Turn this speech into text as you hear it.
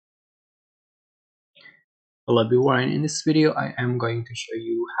Hello everyone, in this video I am going to show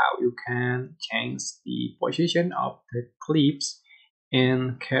you how you can change the position of the clips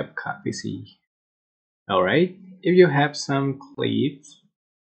in CapCut PC. Alright, if you have some clips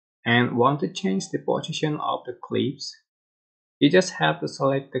and want to change the position of the clips, you just have to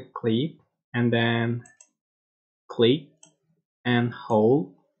select the clip and then click and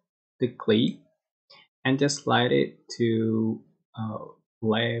hold the clip and just slide it to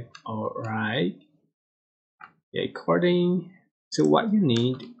left or right according to what you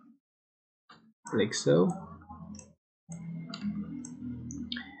need, like so.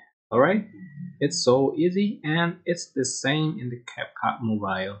 Alright, it's so easy and it's the same in the CapCut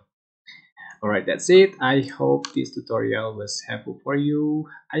mobile. Alright, that's it. I hope this tutorial was helpful for you.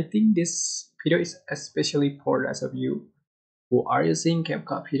 I think this video is especially for those of you who are using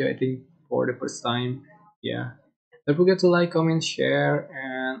CapCut video editing for the first time. Yeah. Don't forget to like, comment, share,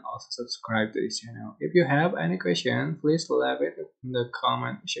 and also subscribe to this channel. If you have any question, please leave it in the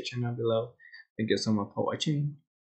comment section down below. Thank you so much for watching.